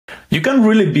You can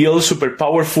really build super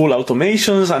powerful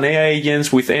automations and AI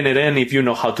agents with N8N if you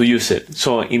know how to use it.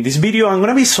 So in this video, I'm going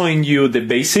to be showing you the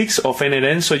basics of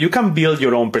N8N so you can build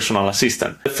your own personal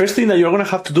assistant. The first thing that you're going to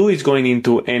have to do is going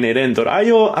into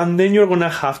n8n.io, and then you're going to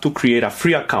have to create a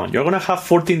free account. You're going to have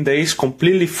 14 days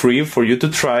completely free for you to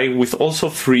try, with also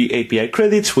free API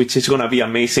credits, which is going to be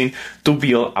amazing to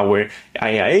build our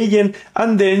AI agent.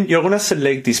 And then you're going to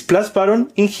select this plus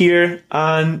button in here,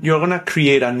 and you're going to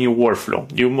create a new workflow.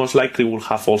 You most likely will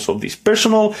have also this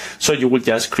personal, so you will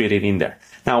just create it in there.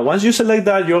 Now, once you select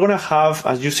that, you're going to have,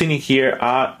 as you've seen in here,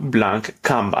 a blank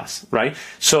canvas, right?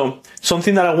 So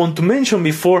something that I want to mention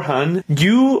beforehand,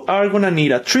 you are going to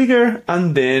need a trigger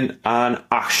and then an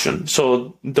action.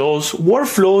 So those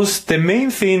workflows, the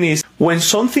main thing is when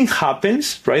something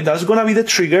happens, right? That's going to be the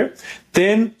trigger.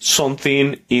 Then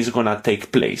something is going to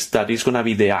take place. That is going to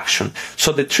be the action.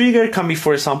 So the trigger can be,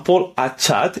 for example, a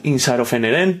chat inside of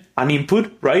N8N, an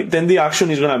input, right? Then the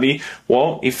action is going to be,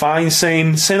 well, if I'm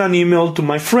saying send an email to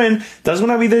my friend, that's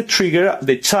going to be the trigger,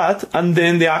 the chat, and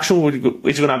then the action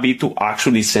is going to be to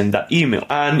actually send that email.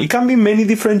 And it can be many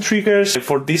different triggers.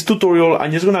 For this tutorial,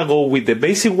 I'm just going to go with the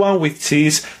basic one, which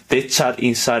is the chat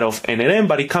inside of N8N,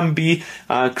 but it can be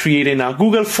creating a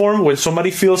Google form. When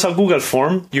somebody fills a Google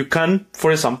form, you can,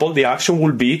 for example, the action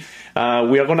will be,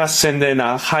 we are going to send in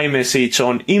a hi message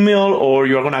on email, or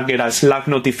you're going to get a Slack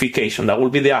notification. That will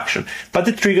be the action. But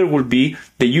the trigger will be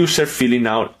the user filling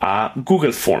out a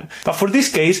Google form. But for this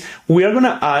case, we are going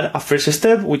to add a first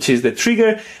step, which is the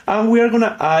trigger, and we are going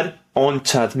to add on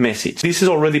chat message. This is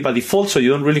already by default, so you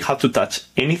don't really have to touch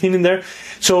anything in there.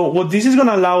 So what this is going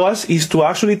to allow us is to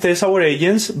actually test our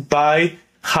agents by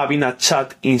having a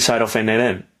chat inside of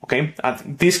N8N. Okay,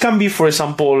 this can be, for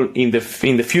example, in the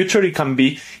future, it can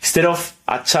be, instead of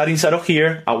a chat inside of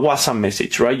here, a WhatsApp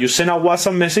message, right? You send a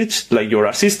WhatsApp message like your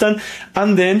assistant,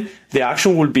 and then the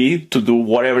action will be to do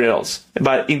whatever else.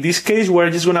 But in this case, we're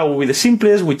just going to go with the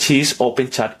simplest, which is open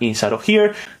chat inside of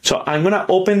here. So I'm going to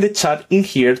open the chat in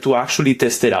here to actually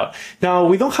test it out. Now,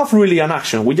 we don't have really an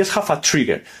action. We just have a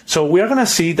trigger. So we are going to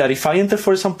see that if I enter,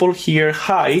 for example, here,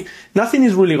 hi, nothing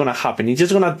is really going to happen. It's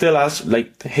just going to tell us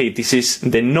like, hey, this is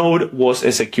the node was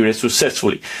executed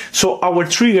successfully. So our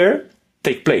trigger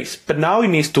take place, but now it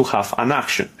needs to have an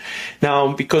action.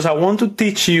 Now, because I want to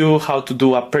teach you how to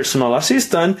do a personal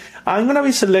assistant, I'm going to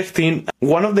be selecting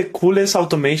one of the coolest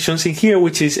automations in here,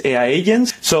 which is AI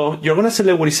agents. So you're going to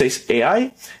select what it says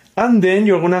AI, and then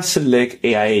you're going to select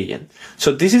AI agent.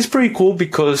 So this is pretty cool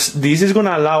because this is going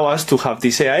to allow us to have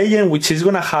this AI agent, which is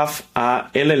going to have a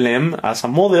LLM as a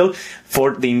model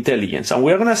for the intelligence. And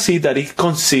we're going to see that it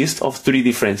consists of three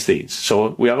different things.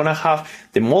 So we are going to have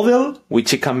the model,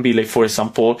 which it can be like, for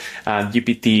example,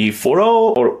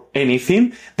 GPT-4o or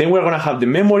anything. Then we're going to have the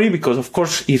memory, because of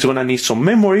course it's going to need some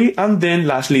memory. And then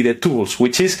lastly, the tools,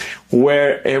 which is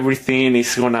where everything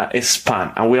is going to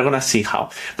span. And we're going to see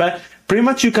how. But pretty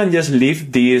much you can just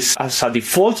leave this as a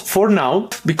default for now,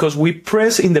 because we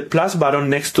press in the plus button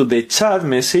next to the chat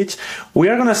message, we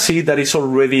are going to see that it's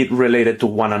already related to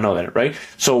one another, right?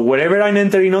 So wherever I'm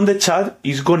entering on the chat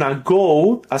is going to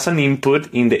go as an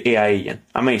input in the AI agent.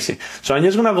 Amazing. So I'm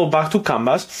just going to go back to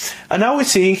Canvas, and now we're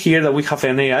seeing here that we have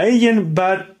an AI agent,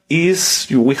 but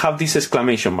we have this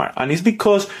exclamation mark, and it's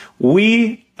because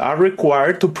we are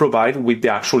required to provide with the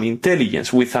actual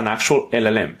intelligence, with an actual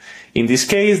LLM. In this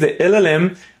case, the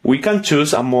LLM, we can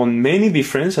choose among many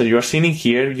different, as you are seeing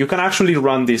here. You can actually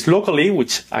run this locally,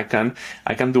 which I can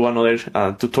do another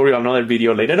tutorial, another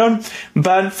video later on.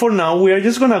 But for now, we are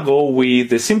just going to go with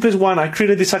the simplest one. I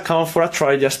created this account for a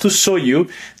try just to show you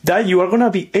that you are going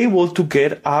to be able to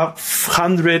get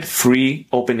 100 free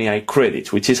OpenAI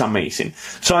credits, which is amazing.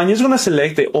 So I'm just going to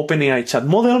select the OpenAI chat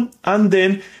model, and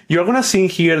then you're going to see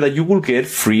here that you will get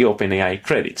free OpenAI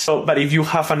credits. So, but if you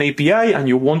have an API and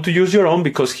you want to use your own,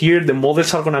 because here the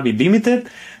models are going to be limited,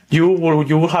 you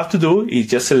will have to do is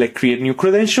just select create new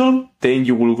credential. Then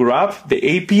you will grab the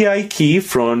API key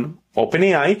from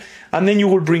OpenAI, and then you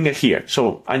will bring it here.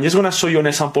 So I'm just going to show you an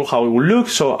example how it will look.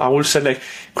 So I will select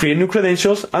create new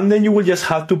credentials, and then you will just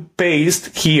have to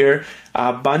paste here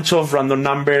a bunch of random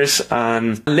numbers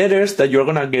and letters that you're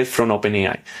going to get from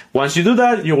OpenAI. Once you do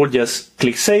that, you will just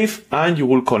click save, and you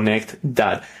will connect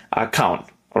that account.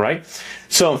 All right.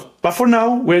 So, but for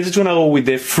now, we're just going to go with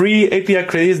the free API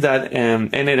credits that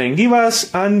N8N give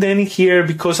us. And then here,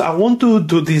 because I want to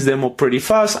do this demo pretty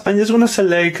fast, I'm just going to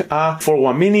select a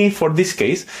 4.1 mini for this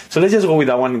case. So let's just go with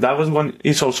that one. That one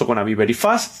is also going to be very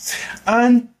fast.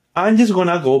 And I'm just going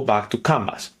to go back to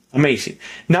Canvas. Amazing.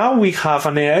 Now we have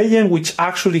an AI agent which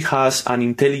actually has an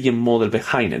intelligent model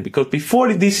behind it, because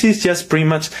before this is just pretty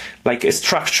much like a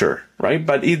structure, right?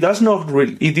 But it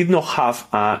did not have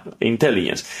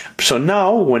intelligence. So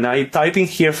now when I type in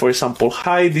here, for example,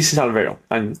 hi, this is Alvaro,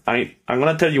 and I'm going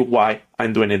to tell you why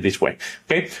I'm doing it this way.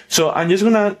 Okay. So I'm just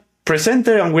going to press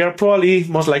enter, and we are probably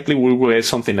most likely we will get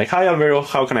something like, hi Alvaro,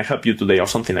 how can I help you today, or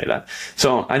something like that.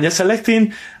 So I'm just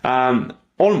selecting,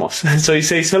 almost. So it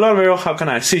says, hello Alvaro, how can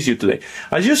I assist you today?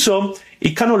 As you saw,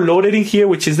 it kind of loaded in here,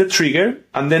 which is the trigger.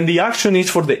 And then the action is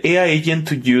for the AI agent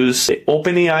to use the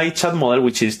OpenAI chat model,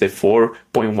 which is the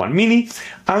 4.1 mini,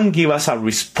 and give us a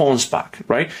response back,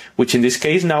 right? Which in this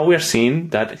case, now we are seeing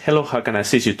that, hello, how can I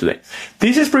assist you today?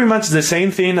 This is pretty much the same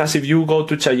thing as if you go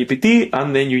to ChatGPT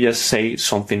and then you just say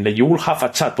something that you will have a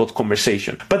chatbot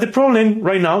conversation. But the problem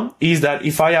right now is that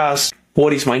if I ask,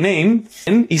 what is my name?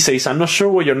 And it says, I'm not sure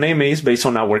what your name is based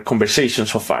on our conversation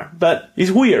so far. But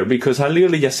it's weird because I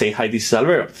literally just say, hi, this is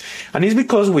Alvaro. And it's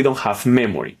because we don't have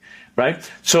memory, right?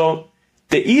 So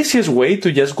the easiest way to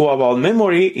just go about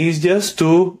memory is just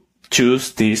to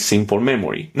choose this simple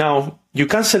memory. Now, you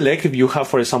can select if you have,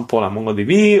 for example, a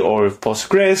MongoDB or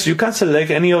Postgres, you can select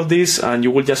any of these and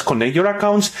you will just connect your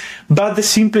accounts. But the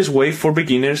simplest way for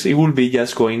beginners, it will be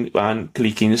just going and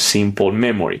clicking simple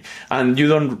memory. And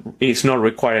it's not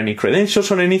require any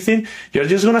credentials or anything. You're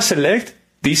just going to select.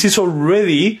 This is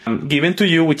already given to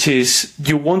you, which is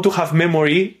you want to have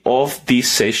memory of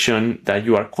this session that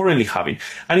you are currently having.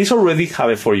 And it's already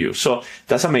have it for you. So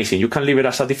that's amazing. You can leave it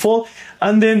as a default.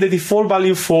 And then the default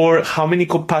value for how many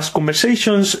past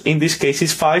conversations, in this case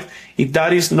is 5. If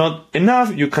that is not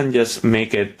enough, you can just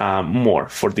make it more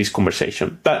for this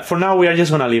conversation. But for now, we are just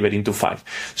going to leave it into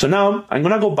 5. So now I'm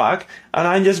going to go back and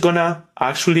I'm just going to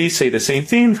actually say the same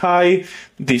thing. Hi,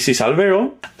 this is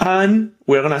Alvaro. And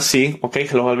we're going to see, okay,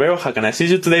 hello Alvaro, how can I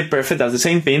assist you today? Perfect, that's the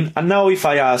same thing. And now if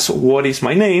I ask, what is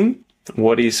my name?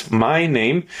 What is my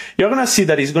name? You're going to see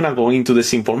that it's going to go into the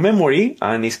simple memory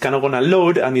and it's kind of going to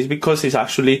load, and it's because it's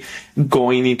actually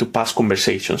going into past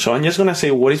conversation. So I'm just going to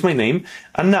say, what is my name?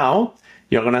 And now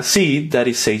you're going to see that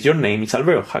it says your name is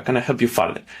Alvaro. How can I help you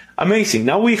further? Amazing.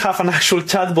 Now we have an actual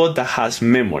chatbot that has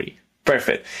memory.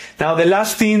 Perfect. Now, the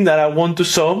last thing that I want to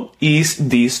show is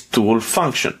this tool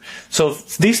function. So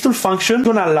this tool function is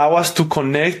going to allow us to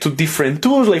connect to different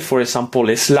tools, like for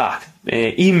example, Slack,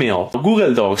 email,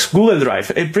 Google Docs, Google Drive,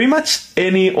 pretty much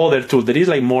any other tool. There is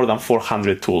like more than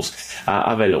 400 tools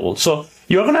available. So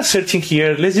you're going to search in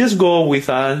here. Let's just go with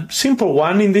a simple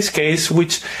one in this case,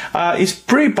 which is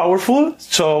pretty powerful.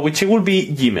 So which it will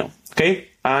be Gmail. Okay.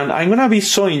 And I'm going to be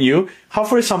showing you how,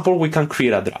 for example, we can create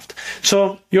a draft.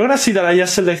 So you're going to see that I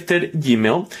just selected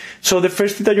Gmail. So the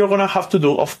first thing that you're going to have to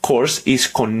do, of course, is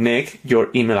connect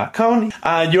your email account.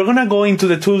 You're going to go into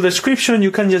the tool description. You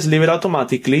can just leave it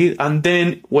automatically. And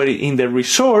then where in the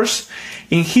resource,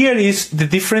 in here is the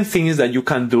different things that you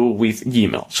can do with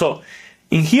Gmail. So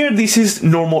in here, this is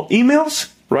normal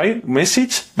emails, right?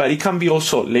 Message, but it can be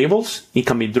also labels, it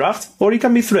can be draft, or it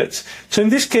can be threads. So in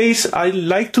this case, I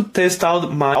like to test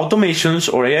out my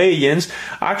automations or AI agents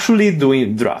actually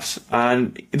doing drafts.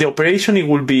 And the operation,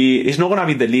 it's not going to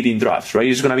be deleting drafts, right?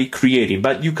 It's going to be creating,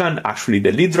 but you can actually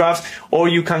delete drafts or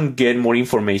you can get more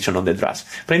information on the drafts.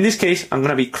 But in this case, I'm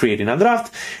going to be creating a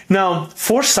draft. Now,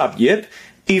 for subject,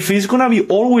 if it's going to be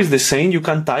always the same, you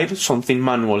can type something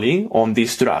manually on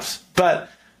these drafts. But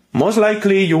most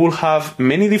likely you will have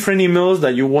many different emails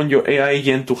that you want your AI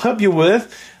agent to help you with,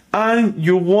 and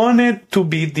you want it to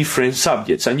be different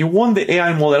subjects, and you want the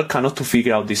AI model kind of to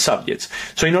figure out these subjects.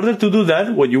 So in order to do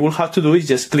that, what you will have to do is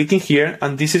just click in here,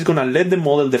 and this is going to let the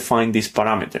model define this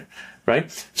parameter, right?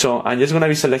 So I'm just going to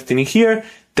be selecting in here,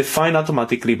 defined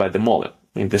automatically by the model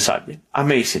in the subject.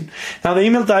 Amazing. Now the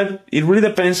email type, it really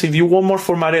depends. If you want more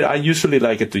formatted, I usually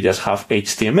like it to just have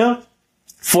HTML.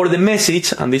 For the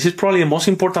message, and this is probably the most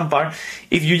important part,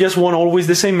 if you just want always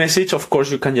the same message, of course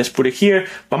you can just put it here,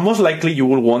 but most likely you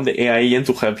will want the AI agent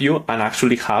to help you and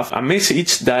actually have a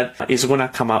message that is going to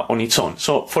come out on its own.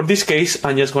 So for this case,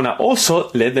 I'm just going to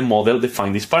also let the model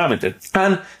define this parameter.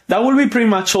 And that will be pretty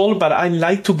much all, but I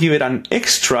like to give it an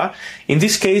extra. In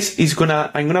this case,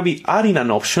 I'm going to be adding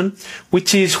an option,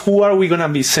 which is who are we going to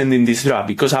be sending this draft?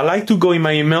 Because I like to go in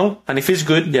my email, and if it's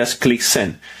good, just click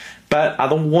send. But I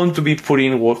don't want to be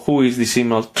putting who is this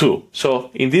email to. So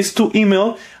in this to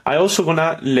email, I also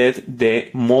gonna let the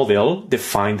model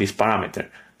define this parameter.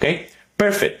 Okay,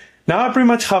 perfect. Now I pretty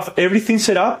much have everything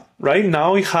set up, right?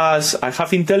 Now I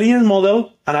have intelligent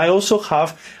model, and I also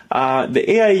have the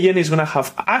AI agent is gonna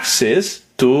have access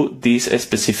to this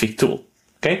specific tool.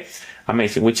 Okay,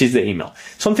 Amazing, which is the email.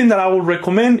 Something that I would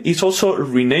recommend is also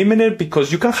renaming it, because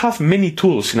you can have many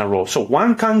tools in a row. So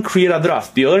one can create a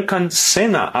draft, the other can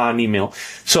send an email.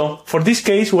 So for this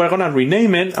case, we're going to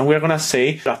rename it and we're going to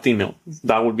say draft email.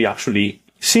 That would be actually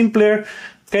simpler.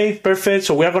 Okay, perfect.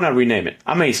 So we are going to rename it.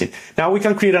 Amazing. Now we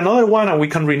can create another one and we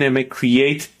can rename it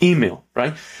create email,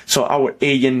 right? So our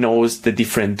agent knows the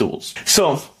different tools.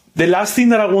 So the last thing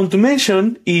that I want to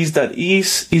mention is that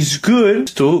it's good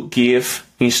to give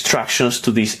instructions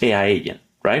to this AI agent,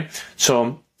 right?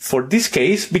 So for this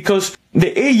case, because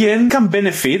the agent can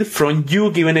benefit from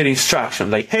you giving it instruction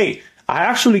like, hey, I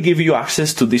actually give you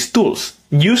access to these tools.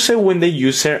 Use it when the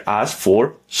user asks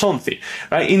for something,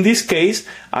 right? In this case,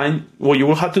 and what you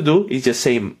will have to do is just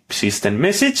say system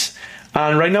message.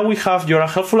 And right now we have you're a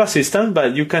helpful assistant,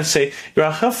 but you can say you're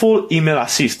a helpful email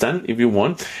assistant if you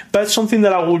want. But something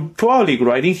that I would probably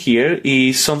write in here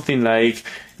is something like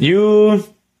you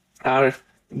are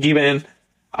given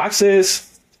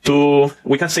access to,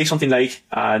 we can say something like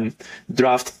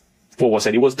draft, what was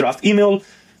it? It was draft email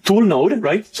tool node,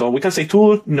 right? So we can say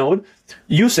tool node,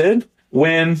 use it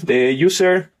when the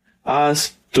user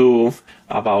asks to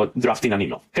about drafting an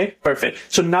email. Okay, perfect.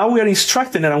 So now we are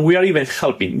instructing it and we are even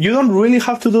helping. You don't really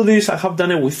have to do this. I have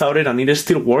done it without it and it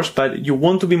still works, but you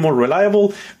want to be more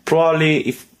reliable.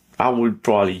 I will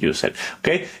probably use it.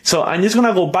 Okay, so I'm just going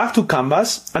to go back to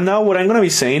Canvas. And now what I'm going to be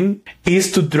saying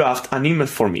is to draft an email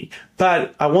for me.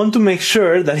 But I want to make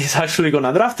sure that it's actually going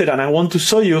to draft it. And I want to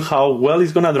show you how well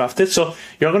it's going to draft it. So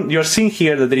you're seeing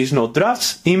here that there is no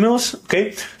drafts, emails.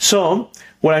 Okay, so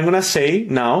what I'm going to say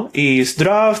now is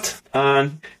draft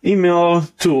an email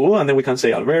to, and then we can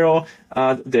say Alvaro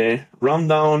at the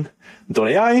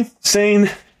rundown.ai saying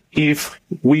if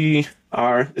we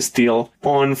are still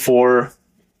on for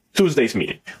Tuesday's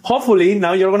meeting. Hopefully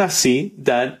now you're going to see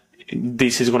that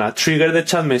this is going to trigger the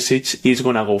chat message. It's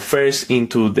going to go first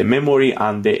into the memory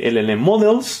and the LLM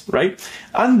models, right?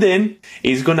 And then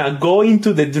it's going to go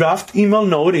into the draft email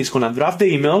node. It's going to draft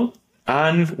the email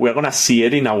and we're going to see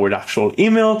it in our actual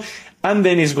email. And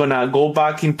then it's going to go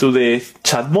back into the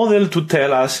chat model to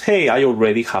tell us, hey, I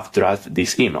already have drafted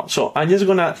this email. So I'm just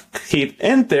going to hit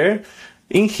enter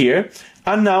in here.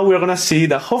 And now we're going to see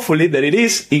that hopefully that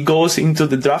it goes into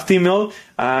the draft email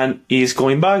and is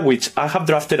going back, which I have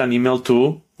drafted an email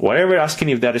to wherever asking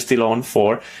if they're still on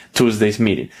for Tuesday's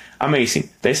meeting.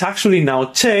 Amazing. Let's actually now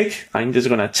check. I'm just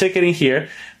going to check it in here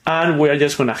and we're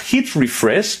just going to hit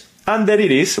refresh. And there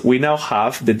it is. We now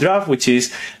have the draft, which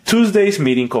is Tuesday's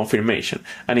meeting confirmation.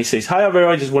 And it says, hi,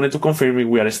 Alvaro, I just wanted to confirm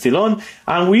we are still on.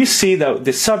 And we see that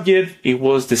the subject, it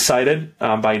was decided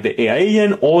by the AI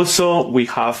agent. Also, we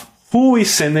have who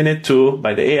is sending it to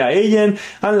by the AI agent.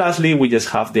 And lastly, we just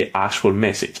have the actual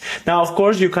message. Now, of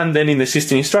course, you can then in the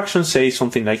system instructions say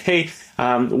something like, hey,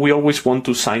 we always want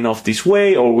to sign off this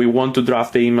way, or we want to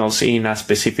draft the emails in a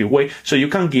specific way. So you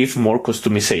can give more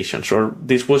customizations, or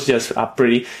this was just a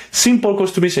pretty simple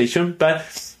customization,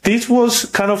 but this was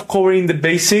kind of covering the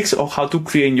basics of how to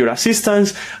create your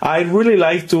assistants. I really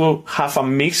like to have a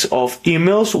mix of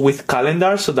emails with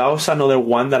calendar. So that was another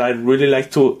one that I really like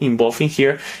to involve in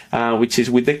here, which is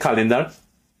with the calendar.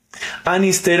 And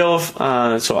instead of,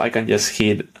 so I can just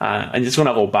hit, I'm just going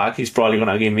to go back. It's probably going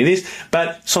to give me this.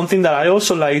 But something that I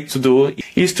also like to do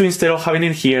is to, instead of having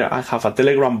it here, I have a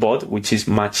Telegram bot, which is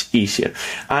much easier.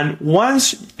 And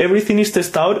once everything is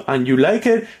tested out and you like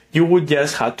it, you would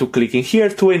just have to click in here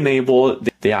to enable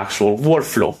the actual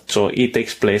workflow. So it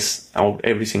takes place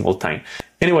every single time.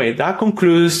 Anyway, that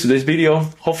concludes this video.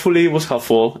 Hopefully it was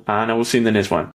helpful and I will see you in the next one.